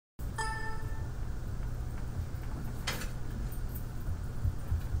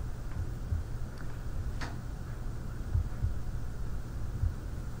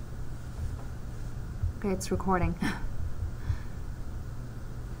Okay, it's recording.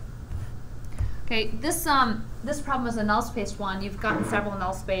 Okay, this problem is a null space one. You've gotten several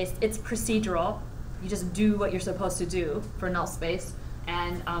null space. It's procedural. You just do what you're supposed to do for null space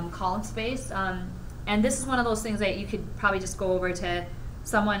and column space. And this is one of those things that you could probably just go over to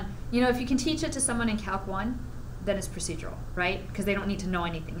someone. You know, if you can teach it to someone in Calc 1, then it's procedural, right? Because they don't need to know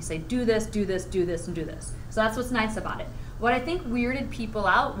anything. You say, do this, do this, do this, and do this. So that's what's nice about it. What I think weirded people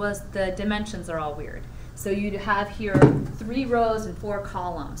out was the dimensions are all weird. So you'd have here 3 rows and 4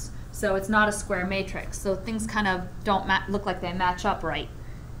 columns. So it's not a square matrix. So things kind of don't look like they match up right.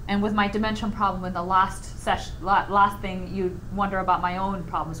 And with my dimension problem in the last thing, you'd wonder about my own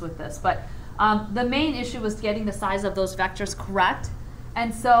problems with this. But the main issue was getting the size of those vectors correct.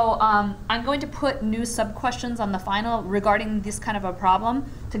 And so I'm going to put new sub-questions on the final regarding this kind of a problem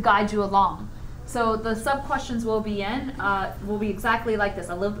to guide you along. So the sub-questions will be exactly like this.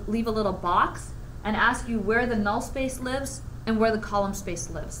 I'll leave a little box and ask you where the null space lives and where the column space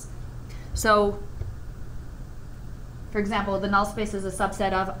lives. So, for example, the null space is a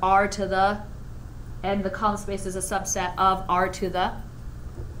subset of R to the, and the column space is a subset of R to the.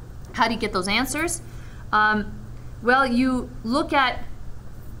 How do you get those answers? Well, you look at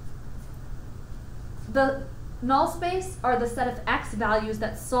the null space are the set of x values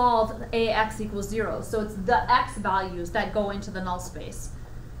that solve ax equals 0. So it's the x values that go into the null space.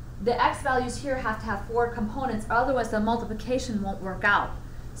 The x values here have to have 4 components, otherwise the multiplication won't work out.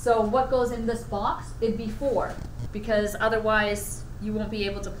 So what goes in this box? It'd be 4, because otherwise you won't be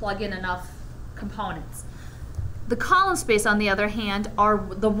able to plug in enough components. The column space, on the other hand, are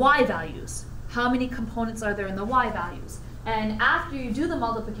the y values. How many components are there in the y values? And after you do the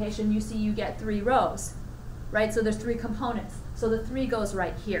multiplication, you see you get 3 rows, right? So there's 3 components. So the 3 goes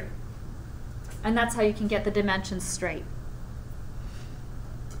right here. And that's how you can get the dimensions straight.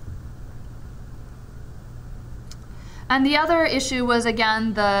 And the other issue was,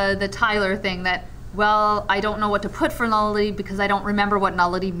 again, the Tyler thing that, well, I don't know what to put for nullity because I don't remember what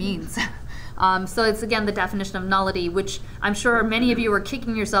nullity means. So it's, again, the definition of nullity, which I'm sure many of you were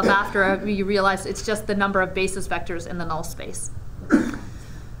kicking yourself after you realized it's just the number of basis vectors in the null space.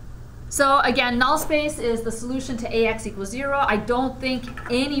 So again, null space is the solution to ax equals 0. I don't think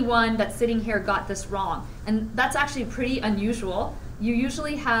anyone that's sitting here got this wrong. And that's actually pretty unusual. You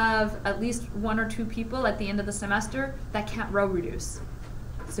usually have at least 1 or 2 people at the end of the semester that can't row reduce.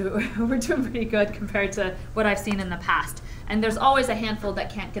 So we're doing pretty good compared to what I've seen in the past. And there's always a handful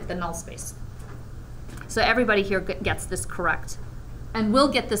that can't get the null space. So everybody here gets this correct. And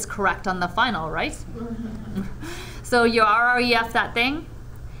we'll get this correct on the final, right? So you RREF that thing.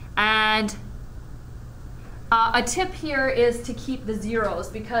 And a tip here is to keep the zeros,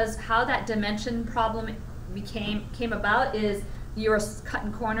 because how that dimension problem came about is you were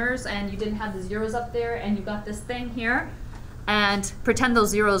cutting corners and you didn't have the zeros up there and you got this thing here. And pretend those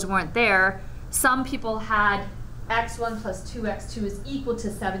zeros weren't there. Some people had x1 plus 2x2 is equal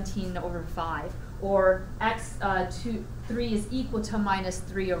to 17 over 5. Or x3 is equal to minus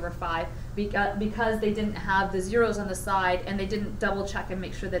 3 over 5 because they didn't have the zeros on the side and they didn't double check and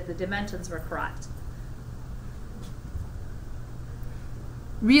make sure that the dimensions were correct.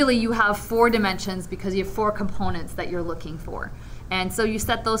 Really, you have 4 dimensions because you have 4 components that you're looking for. And so you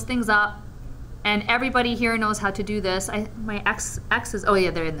set those things up, and everybody here knows how to do this. My x is, oh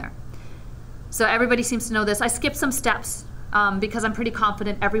yeah, they're in there. So everybody seems to know this. I skipped some steps because I'm pretty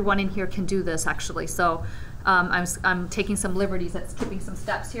confident everyone in here can do this, actually. So I'm taking some liberties at skipping some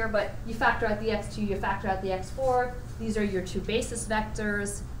steps here, but you factor out the x2, you factor out the x4. These are your 2 basis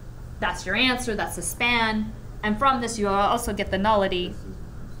vectors. That's your answer, that's the span. And from this, you also get the nullity.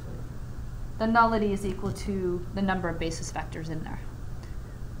 The nullity is equal to the number of basis vectors in there.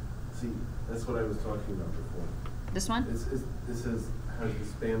 See, that's what I was talking about before. This one? This has the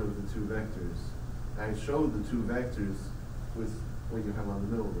span of the 2 vectors. I showed the 2 vectors with what you have on the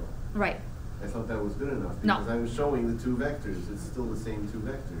middle row. Right. I thought that was good enough because I was showing the 2 vectors. It's still the same 2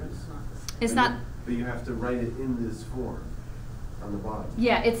 vectors. It's not. But you have to write it in this form on the bottom.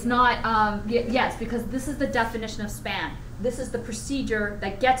 Yeah, it's not. Yes, because this is the definition of span. This is the procedure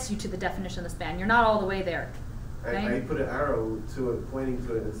that gets you to the definition of the span. You're not all the way there. Right? I put an arrow to it, pointing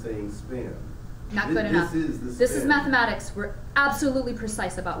to it and saying span. Not good enough. This is the span. This is mathematics. We're absolutely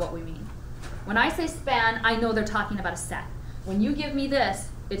precise about what we mean. When I say span, I know they're talking about a set. When you give me this,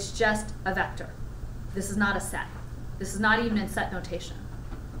 it's just a vector. This is not a set. This is not even in set notation.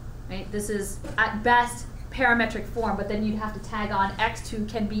 Right? This is, at best, parametric form, but then you'd have to tag on x2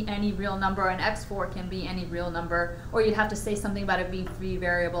 can be any real number and x4 can be any real number, or you'd have to say something about it being 3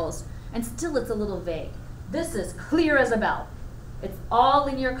 variables, and still it's a little vague. This is clear as a bell. It's all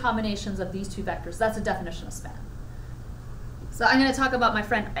linear combinations of these two vectors. That's a definition of span. So I'm going to talk about my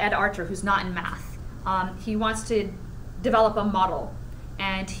friend Ed Archer, who's not in math. He wants to develop a model,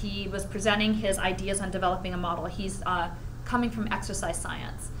 and he was presenting his ideas on developing a model. He's coming from exercise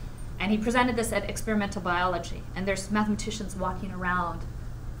science, and he presented this at experimental biology, and there's mathematicians walking around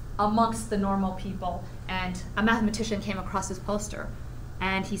amongst the normal people, and a mathematician came across his poster,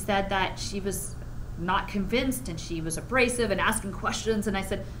 and he said that she was not convinced, and she was abrasive and asking questions, and I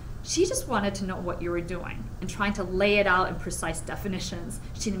said, she just wanted to know what you were doing and trying to lay it out in precise definitions.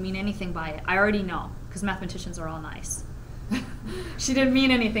 She didn't mean anything by it. I already know, because mathematicians are all nice. She didn't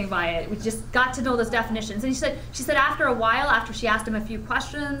mean anything by it. We just got to know those definitions. And she said after a while, after she asked him a few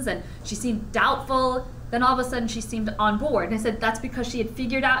questions and she seemed doubtful, then all of a sudden she seemed on board. And I said that's because she had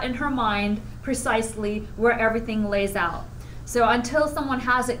figured out in her mind precisely where everything lays out. So until someone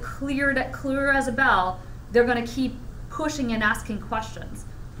has it clear as a bell, they're going to keep pushing and asking questions.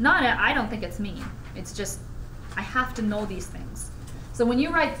 I don't think it's mean. It's just, I have to know these things. So when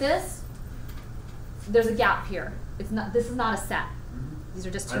you write this, there's a gap here. This is not a set. These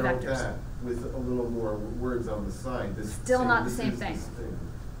are just two vectors. I wrote that with a little more words on the side. Still not the same thing.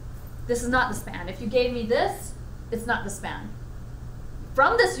 This is not the span. If you gave me this, it's not the span.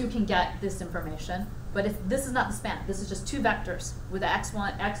 From this you can get this information, but this is not the span. This is just two vectors with an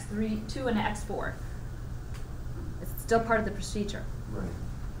x1, x3, 2, and an x4. It's still part of the procedure. Right.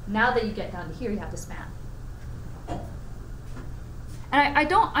 Now that you get down to here, you have to span. And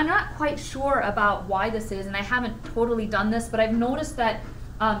I'm not quite sure about why this is, and I haven't totally done this, but I've noticed that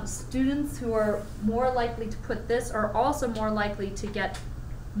students who are more likely to put this are also more likely to get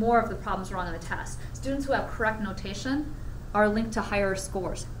more of the problems wrong on the test. Students who have correct notation are linked to higher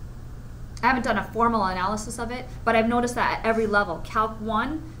scores. I haven't done a formal analysis of it, but I've noticed that at every level, Calc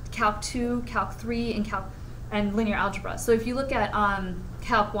 1, Calc 2, Calc 3, and linear algebra. So if you look at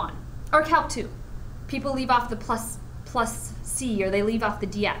Calc 1, or Calc 2, people leave off the plus C, or they leave off the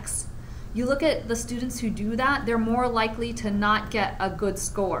dx. You look at the students who do that, they're more likely to not get a good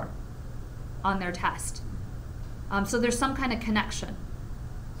score on their test. So there's some kind of connection.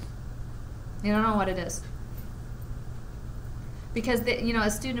 You don't know what it is. Because a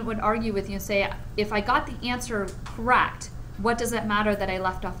student would argue with you and say, if I got the answer correct, what does it matter that I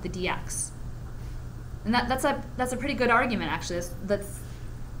left off the dx? And that's a pretty good argument, actually.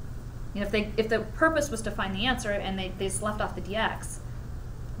 If the purpose was to find the answer and they just left off the dx.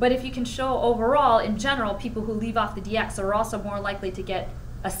 But if you can show overall, in general, people who leave off the dx are also more likely to get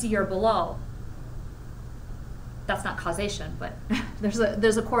a C or below. That's not causation, but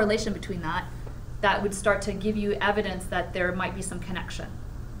there's a correlation between that. That would start to give you evidence that there might be some connection.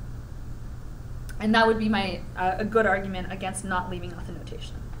 And that would be a good argument against not leaving off the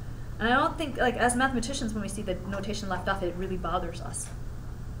notation. And I don't think, as mathematicians, when we see the notation left off, it really bothers us.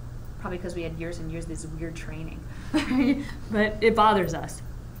 Probably because we had years and years of this weird training. But it bothers us.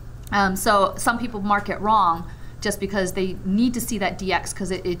 So some people mark it wrong just because they need to see that dx because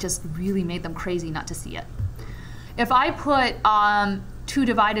it just really made them crazy not to see it. If I put 2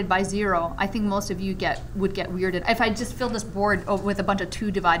 divided by 0, I think most of you would get weirded. If I just filled this board with a bunch of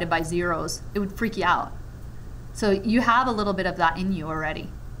 2 divided by zeros, it would freak you out. So you have a little bit of that in you already.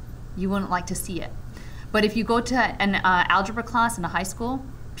 You wouldn't like to see it. But if you go to an algebra class in a high school,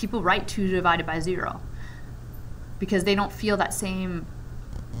 people write 2 divided by 0 because they don't feel that same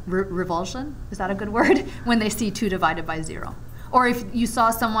revulsion, is that a good word, when they see 2 divided by 0. Or if you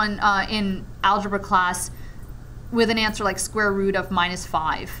saw someone in algebra class with an answer like square root of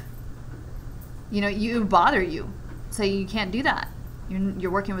 -5, it would bother you. So you can't do that.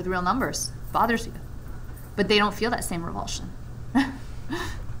 You're working with real numbers. It bothers you. But they don't feel that same revulsion.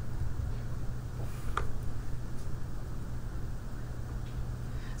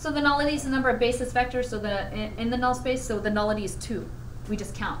 So the nullity is the number of basis vectors in the null space, so the nullity is 2. We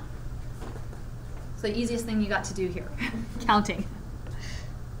just count. It's the easiest thing you got to do here, counting.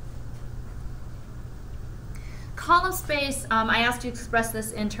 Column space, I asked you to express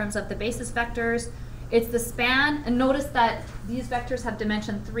this in terms of the basis vectors. It's the span, and notice that these vectors have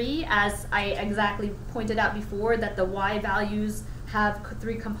dimension 3, as I exactly pointed out before, that the y values have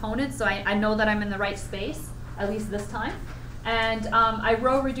 3 components, so I know that I'm in the right space, at least this time. And I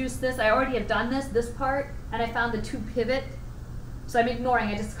row reduced this. I already have done this part, and I found the 2 pivot. So I'm ignoring,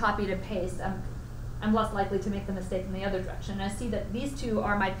 I just copied and paste. I'm less likely to make the mistake in the other direction. And I see that these 2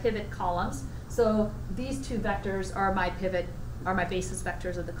 are my pivot columns. So these 2 vectors are my basis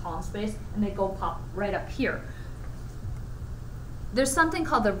vectors of the column space, and they go pop right up here. There's something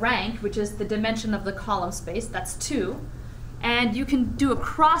called the rank, which is the dimension of the column space. That's 2. And you can do a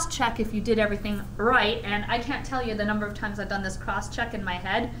cross-check if you did everything right, and I can't tell you the number of times I've done this cross-check in my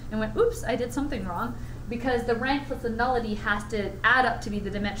head and went, oops, I did something wrong, because the rank plus the nullity has to add up to be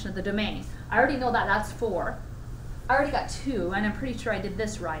the dimension of the domain. I already know that that's 4. I already got 2, and I'm pretty sure I did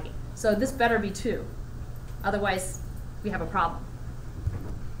this right. So this better be 2. Otherwise, we have a problem.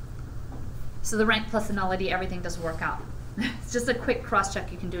 So the rank plus the nullity, everything does work out. It's just a quick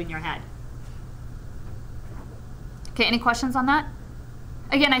cross-check you can do in your head. Okay, any questions on that?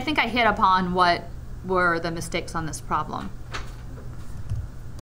 Again, I think I hit upon what were the mistakes on this problem.